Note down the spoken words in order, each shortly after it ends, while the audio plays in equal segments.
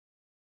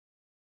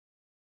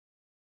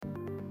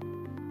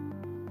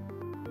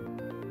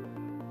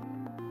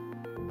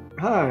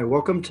Hi,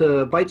 welcome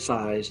to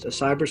Byte-Sized, a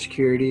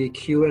cybersecurity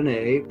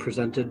Q&A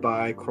presented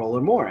by Crowell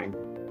Moring.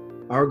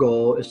 Our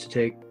goal is to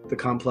take the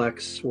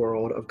complex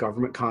world of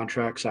government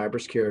contract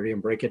cybersecurity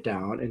and break it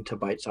down into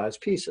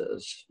bite-sized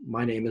pieces.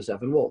 My name is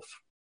Evan Wolff.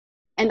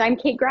 And I'm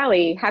Kate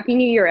Growley. Happy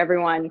New Year,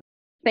 everyone.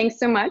 Thanks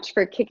so much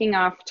for kicking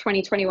off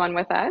 2021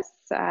 with us.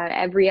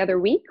 Every other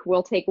week,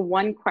 we'll take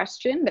one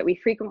question that we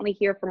frequently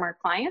hear from our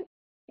clients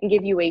and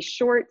give you a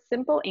short,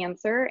 simple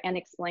answer and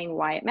explain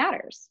why it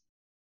matters.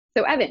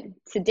 So Evan,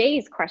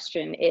 today's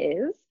question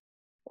is,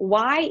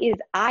 why is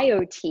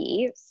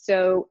IoT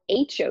so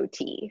HOT?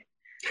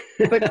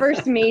 But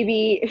first,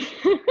 maybe,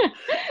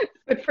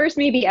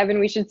 Evan,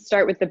 we should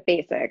start with the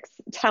basics.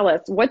 Tell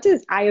us, what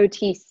does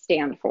IoT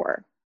stand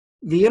for?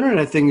 The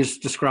Internet of Things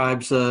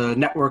describes a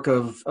network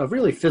of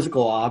really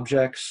physical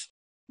objects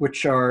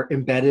which are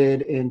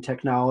embedded in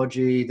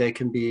technology. They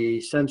can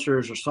be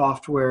sensors or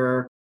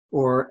software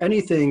or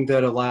anything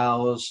that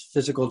allows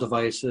physical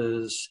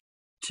devices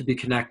to be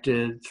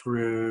connected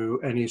through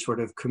any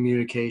sort of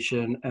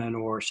communication and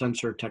or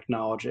sensor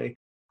technology.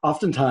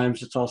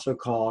 Oftentimes, it's also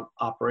called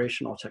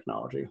operational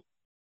technology.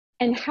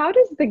 And how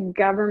does the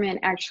government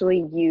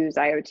actually use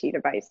IoT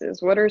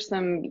devices? What are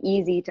some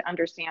easy to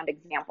understand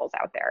examples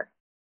out there?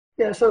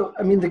 Yeah, so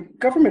the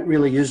government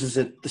really uses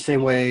it the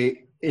same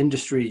way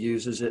industry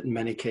uses it in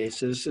many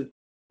cases.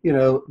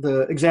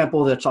 The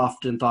example that's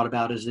often thought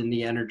about is in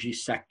the energy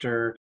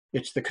sector.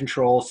 It's the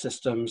control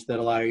systems that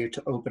allow you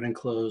to open and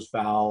close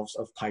valves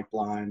of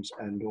pipelines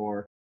and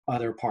or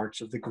other parts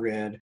of the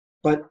grid.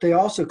 But they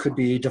also could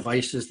be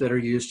devices that are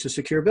used to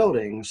secure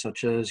buildings,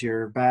 such as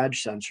your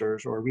badge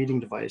sensors or reading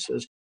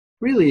devices.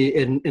 Really,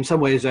 in some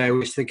ways, I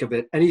always think of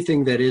it,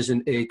 anything that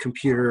isn't a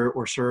computer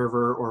or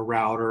server or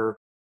router,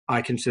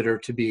 I consider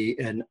to be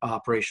an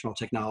operational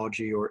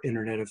technology or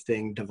Internet of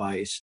Thing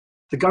device.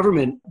 The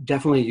government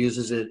definitely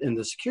uses it in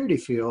the security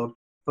field,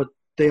 but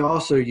they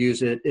also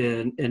use it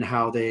in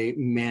how they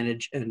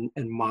manage and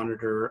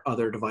monitor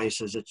other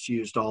devices. It's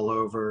used all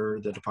over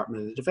the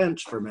Department of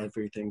Defense from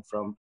everything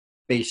from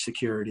base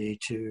security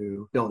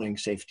to building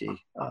safety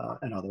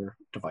and other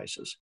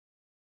devices.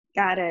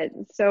 Got it.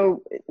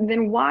 So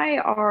then why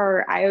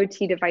are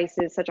IoT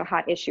devices such a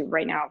hot issue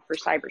right now for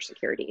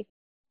cybersecurity?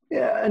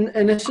 Yeah,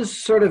 and this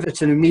is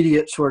it's an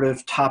immediate sort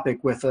of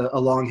topic with a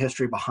long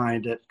history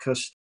behind it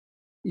because,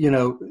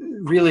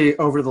 really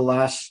over the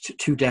last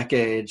 2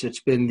 decades, it's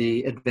been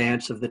the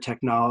advance of the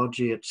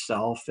technology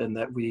itself and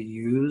that we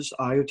use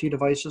IoT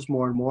devices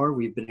more and more.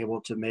 We've been able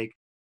to make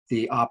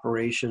the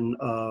operation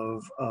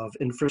of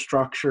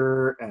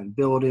infrastructure and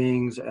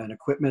buildings and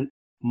equipment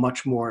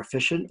much more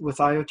efficient with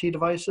IoT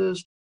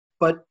devices.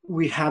 But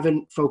we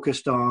haven't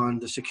focused on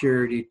the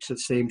security to the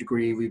same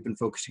degree we've been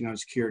focusing on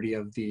security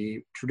of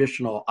the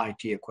traditional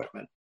IT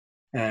equipment.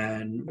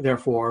 And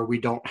therefore, we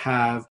don't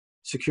have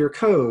secure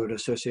code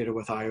associated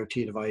with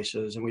IoT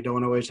devices, and we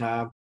don't always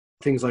have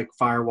things like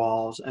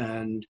firewalls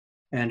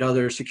and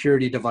other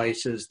security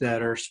devices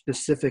that are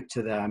specific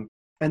to them.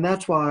 And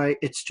that's why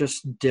it's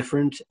just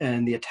different,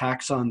 and the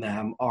attacks on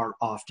them are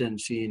often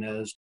seen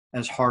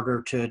as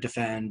harder to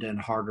defend and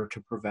harder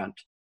to prevent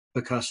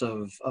because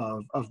of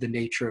the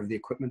nature of the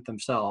equipment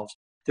themselves.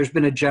 There's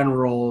been a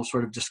general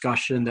sort of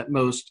discussion that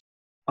most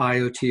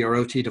IoT or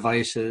OT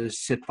devices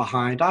sit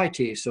behind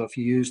IT. So if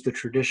you use the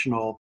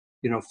traditional,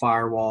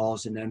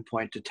 firewalls and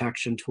endpoint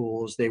detection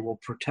tools, they will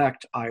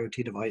protect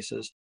IoT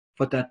devices.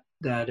 But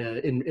that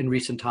in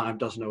recent time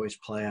doesn't always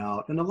play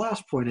out. And the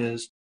last point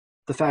is,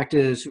 the fact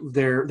is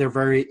they're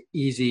very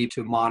easy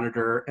to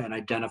monitor and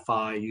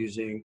identify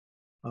using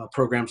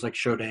programs like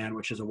Shodan,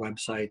 which is a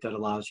website that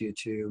allows you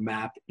to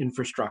map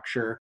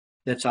infrastructure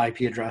that's IP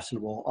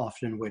addressable,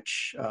 often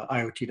which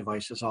IoT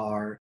devices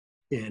are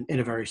in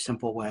a very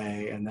simple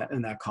way,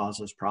 and that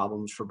causes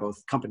problems for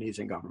both companies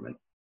and government.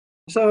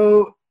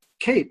 So,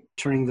 Kate,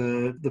 turning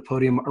the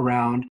podium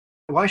around,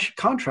 why should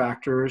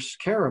contractors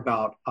care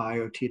about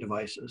IoT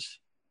devices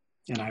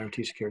and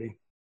IoT security?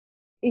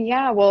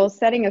 Yeah, well,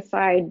 setting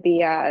aside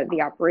the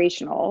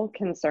operational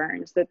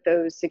concerns that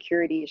those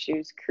security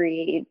issues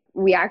create,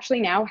 we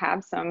actually now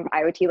have some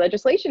IoT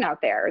legislation out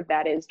there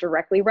that is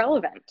directly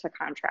relevant to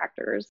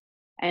contractors.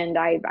 And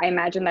I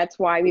imagine that's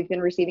why we've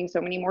been receiving so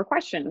many more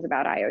questions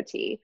about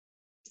IoT.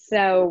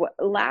 So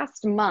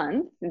last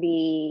month,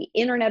 the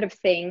Internet of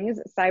Things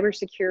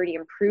Cybersecurity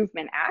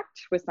Improvement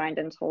Act was signed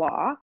into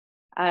law.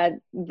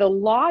 The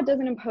law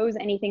doesn't impose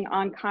anything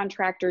on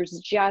contractors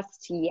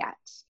just yet,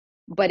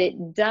 but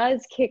it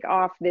does kick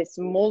off this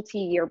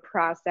multi-year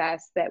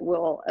process that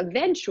will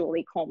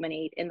eventually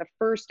culminate in the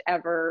first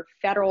ever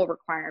federal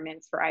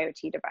requirements for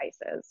IoT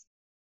devices.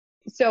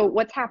 So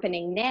what's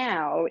happening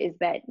now is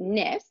that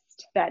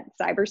NIST, that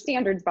cyber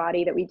standards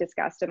body that we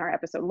discussed in our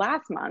episode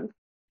last month,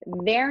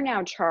 they're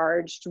now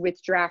charged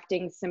with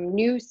drafting some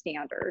new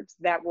standards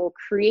that will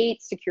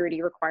create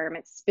security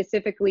requirements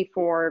specifically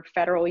for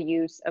federal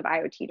use of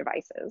IoT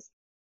devices.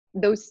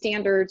 Those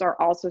standards are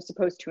also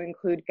supposed to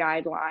include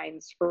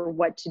guidelines for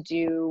what to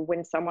do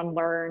when someone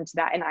learns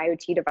that an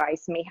IoT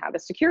device may have a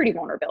security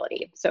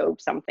vulnerability. So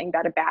something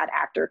that a bad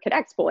actor could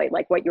exploit,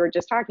 like what you were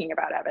just talking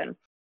about, Evan.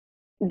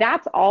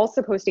 That's all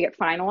supposed to get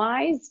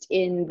finalized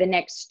in the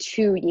next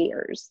 2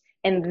 years.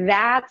 And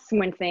that's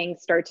when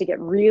things start to get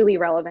really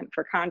relevant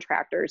for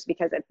contractors,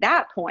 because at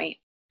that point,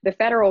 the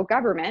federal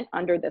government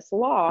under this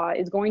law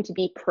is going to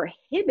be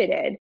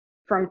prohibited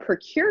from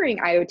procuring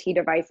IoT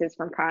devices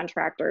from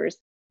contractors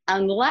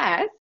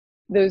unless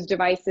those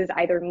devices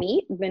either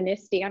meet the NIST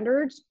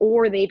standards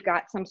or they've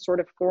got some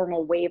sort of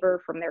formal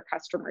waiver from their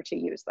customer to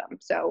use them.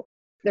 So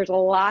there's a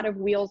lot of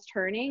wheels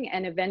turning,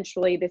 and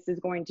eventually this is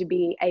going to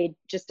be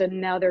just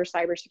another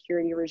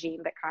cybersecurity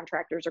regime that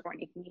contractors are going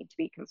to need to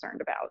be concerned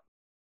about.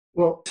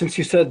 Well, since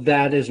you said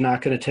that is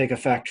not going to take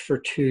effect for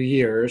 2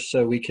 years,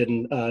 so we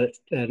can,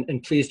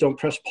 and please don't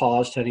press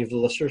pause to any of the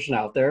listeners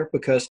out there,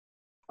 because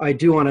I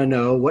do want to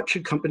know, what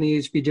should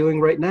companies be doing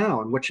right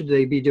now, and what should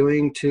they be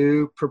doing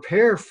to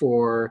prepare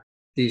for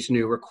these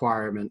new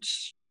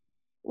requirements?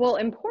 Well,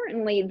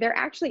 importantly, there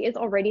actually is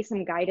already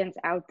some guidance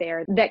out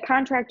there that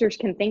contractors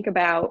can think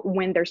about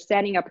when they're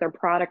setting up their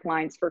product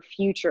lines for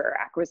future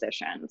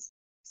acquisitions.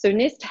 So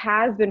NIST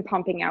has been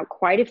pumping out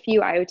quite a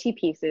few IoT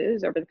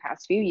pieces over the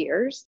past few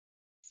years.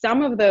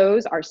 Some of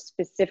those are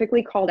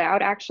specifically called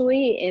out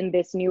actually in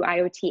this new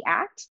IoT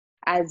Act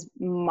as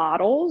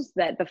models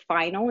that the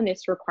final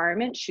NIST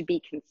requirement should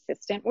be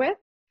consistent with.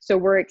 So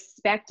we're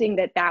expecting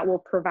that that will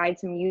provide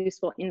some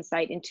useful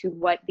insight into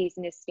what these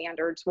NIST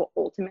standards will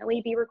ultimately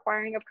be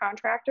requiring of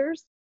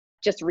contractors.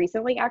 Just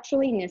recently,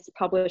 actually, NIST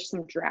published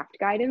some draft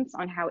guidance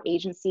on how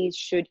agencies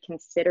should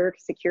consider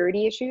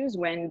security issues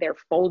when they're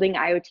folding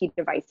IoT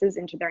devices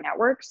into their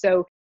network.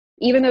 So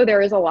even though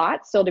there is a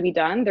lot still to be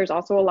done, there's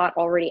also a lot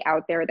already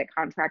out there that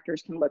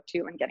contractors can look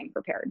to in getting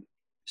prepared.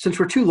 Since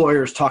we're two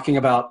lawyers talking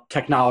about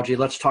technology,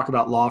 let's talk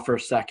about law for a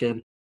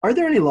second. Are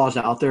there any laws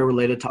out there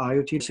related to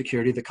IoT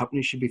security that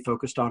companies should be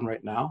focused on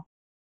right now?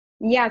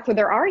 Yeah, so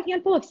there are a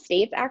handful of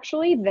states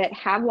actually that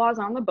have laws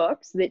on the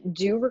books that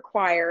do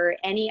require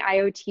any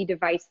IoT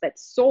device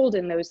that's sold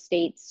in those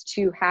states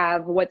to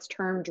have what's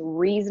termed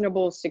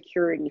reasonable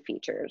security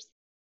features.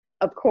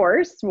 Of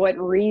course, what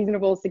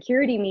reasonable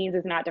security means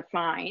is not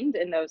defined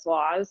in those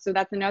laws. So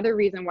that's another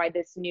reason why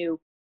this new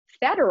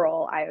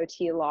federal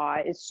IoT law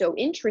is so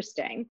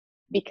interesting,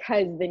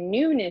 because the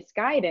newness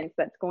guidance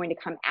that's going to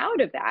come out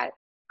of that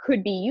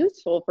could be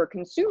useful for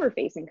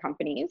consumer-facing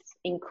companies,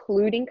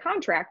 including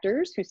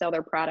contractors who sell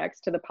their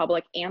products to the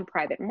public and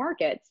private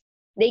markets.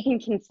 They can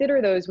consider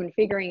those when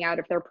figuring out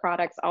if their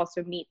products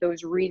also meet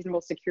those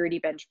reasonable security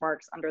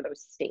benchmarks under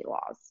those state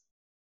laws.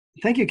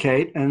 Thank you,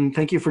 Kate, and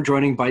thank you for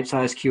joining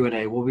Byte-Sized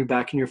Q&A. We'll be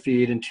back in your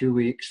feed in 2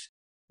 weeks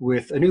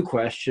with a new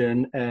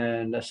question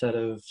and a set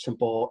of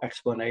simple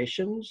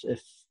explanations.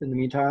 If in the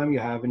meantime you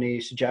have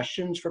any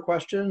suggestions for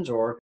questions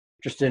or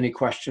just any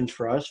questions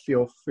for us,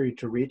 feel free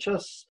to reach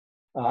us.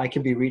 I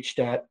can be reached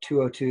at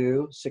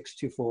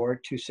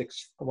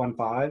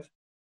 202-624-2615,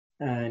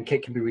 and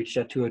Kate can be reached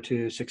at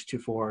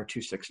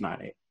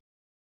 202-624-2698.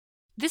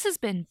 This has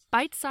been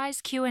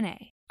Byte-Sized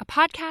Q&A, a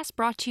podcast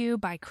brought to you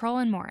by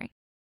Crowell Moring.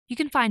 You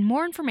can find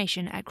more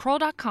information at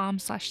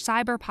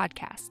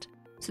crowell.com/cyberpodcast.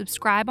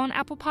 Subscribe on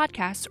Apple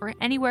Podcasts or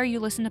anywhere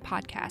you listen to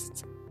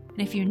podcasts.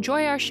 And if you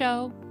enjoy our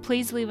show,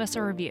 please leave us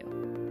a review.